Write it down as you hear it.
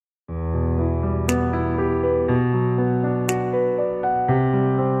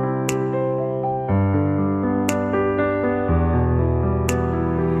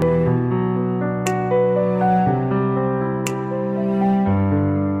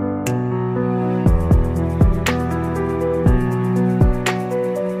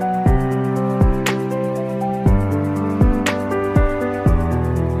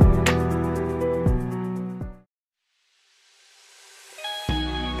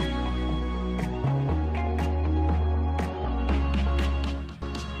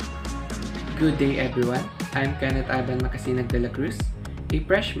Good day everyone, I'm Kenneth Dela Cruz, a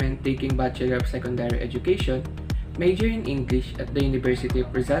freshman taking Bachelor of Secondary Education, major in English at the University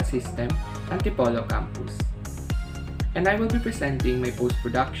of Rizal System, Antipolo Campus. And I will be presenting my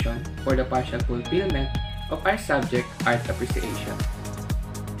post-production for the partial fulfillment of our subject Art Appreciation.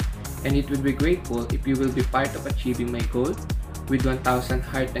 And it would be grateful if you will be part of achieving my goal with 1,000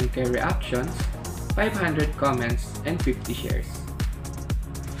 heart and care reactions, 500 comments, and 50 shares.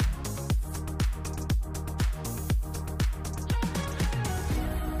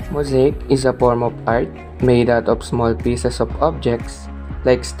 Mosaic is a form of art made out of small pieces of objects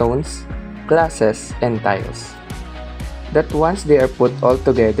like stones, glasses, and tiles. That once they are put all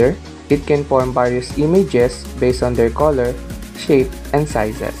together, it can form various images based on their color, shape, and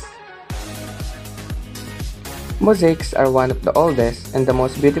sizes. Mosaics are one of the oldest and the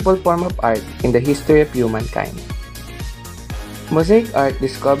most beautiful form of art in the history of humankind. Mosaic art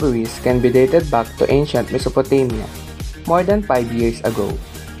discoveries can be dated back to ancient Mesopotamia, more than 5 years ago.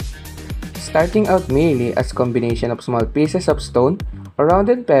 Starting out merely as a combination of small pieces of stone or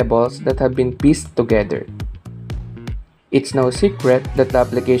rounded pebbles that have been pieced together. It's no secret that the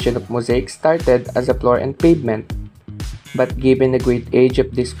application of mosaic started as a floor and pavement, but given the great age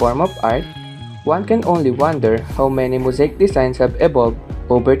of this form of art, one can only wonder how many mosaic designs have evolved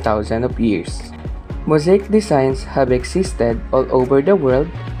over thousands of years. Mosaic designs have existed all over the world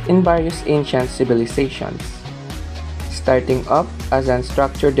in various ancient civilizations, starting off as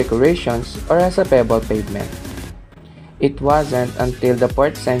unstructured decorations or as a pebble pavement. It wasn't until the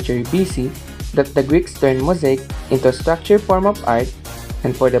 4th century BC that the Greeks turned mosaic into a structured form of art,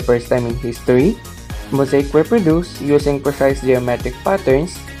 and for the first time in history, mosaic were produced using precise geometric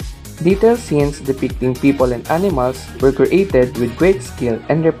patterns. Detailed scenes depicting people and animals were created with great skill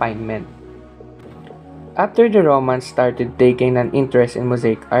and refinement. After the Romans started taking an interest in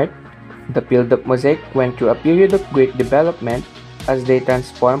mosaic art, the field of mosaic went through a period of great development as they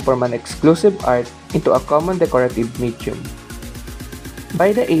transformed from an exclusive art into a common decorative medium.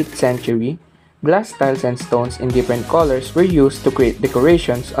 By the 8th century, glass tiles and stones in different colors were used to create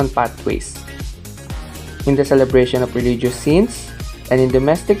decorations on pathways, in the celebration of religious scenes, and in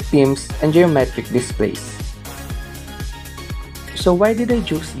domestic themes and geometric displays. So why did I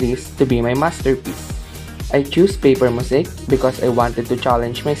choose this to be my masterpiece? I chose paper mosaic because I wanted to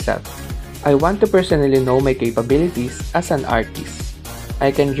challenge myself. I want to personally know my capabilities as an artist.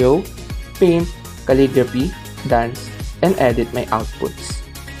 I can draw, paint, calligraphy, dance, and edit my outputs.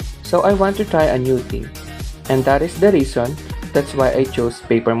 So I want to try a new thing, and that is the reason that's why I chose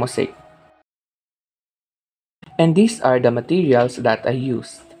paper mosaic. And these are the materials that I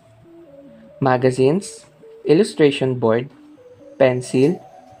used: magazines, illustration board, pencil,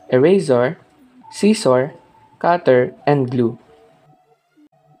 eraser, scissor, cutter, and glue.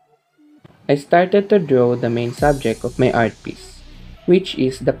 I started to draw the main subject of my art piece, which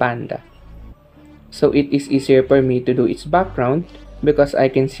is the panda. So it is easier for me to do its background because I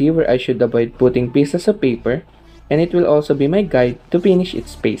can see where I should avoid putting pieces of paper, and it will also be my guide to finish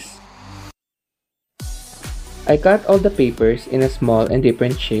its face. I cut all the papers in a small and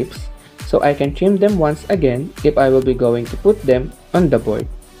different shapes so I can trim them once again if I will be going to put them on the board.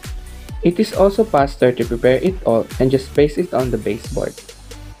 It is also faster to prepare it all and just place it on the baseboard.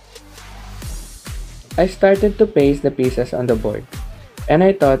 I started to paste the pieces on the board, and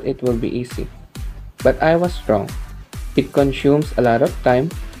I thought it would be easy. But I was wrong. It consumes a lot of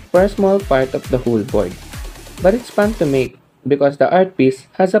time for a small part of the whole board. But it's fun to make because the art piece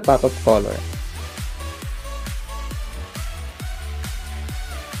has a pop of color.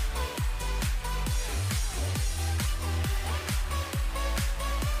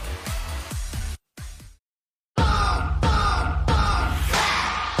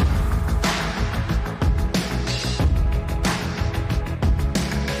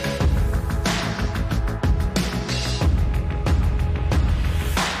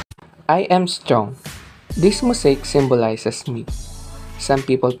 I am strong. This mosaic symbolizes me. Some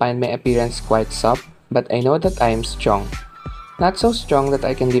people find my appearance quite soft, but I know that I am strong. Not so strong that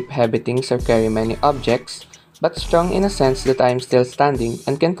I can lift heavy things or carry many objects, but strong in a sense that I am still standing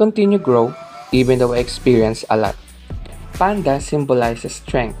and can continue grow even though I experience a lot. Panda symbolizes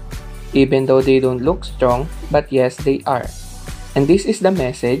strength, even though they don't look strong, but yes, they are. And this is the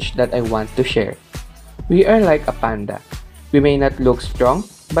message that I want to share. We are like a panda. We may not look strong,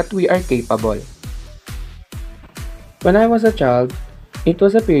 but we are capable. When I was a child, it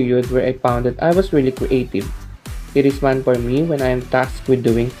was a period where I found that I was really creative. It is fun for me when I am tasked with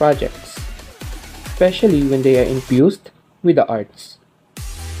doing projects, especially when they are infused with the arts.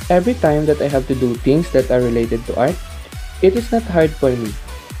 Every time that I have to do things that are related to art, it is not hard for me.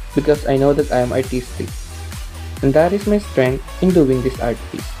 because I know that I am artistic, and that is my strength in doing this art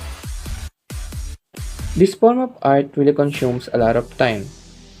piece. This form of art really consumes a lot of time,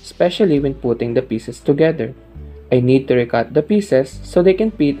 especially when putting the pieces together. I need to recut the pieces so they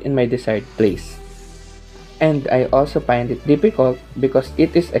can fit in my desired place. And I also find it difficult because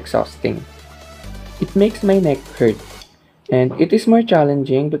it is exhausting. It makes my neck hurt. And it is more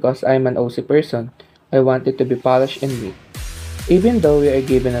challenging because I'm an OC person. I want it to be polished and neat. Even though we are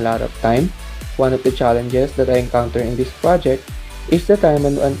given a lot of time, one of the challenges that I encounter in this project is the time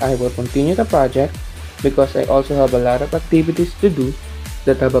when I will continue the project because I also have a lot of activities to do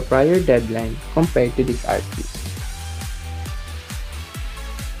that have a prior deadline compared to this art piece.